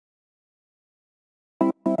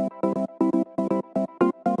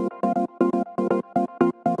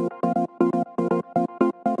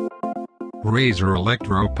razor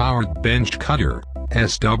electro-powered bench cutter,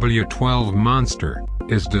 SW12 Monster,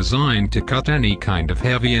 is designed to cut any kind of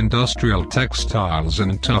heavy industrial textiles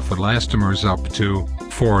and tough elastomers up to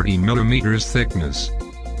 40 mm thickness.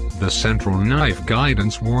 The central knife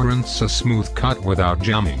guidance warrants a smooth cut without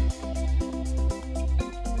jamming.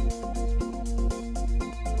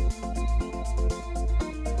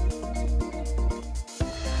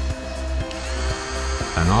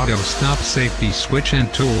 An auto stop safety switch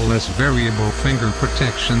and toolless variable finger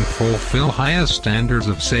protection fulfill highest standards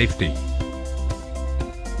of safety.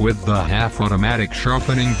 With the half-automatic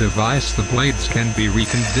sharpening device, the blades can be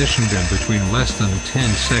reconditioned in between less than 10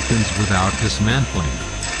 seconds without dismantling.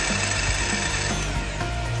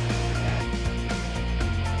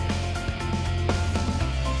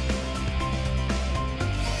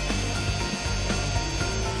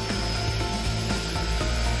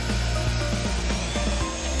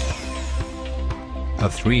 A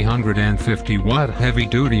 350-watt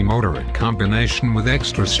heavy-duty motor in combination with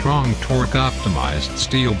extra strong torque-optimized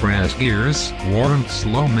steel brass gears warrants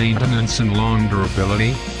low maintenance and long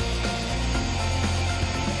durability.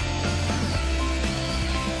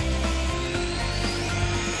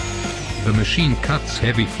 The machine cuts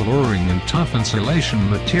heavy flooring and tough insulation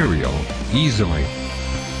material easily.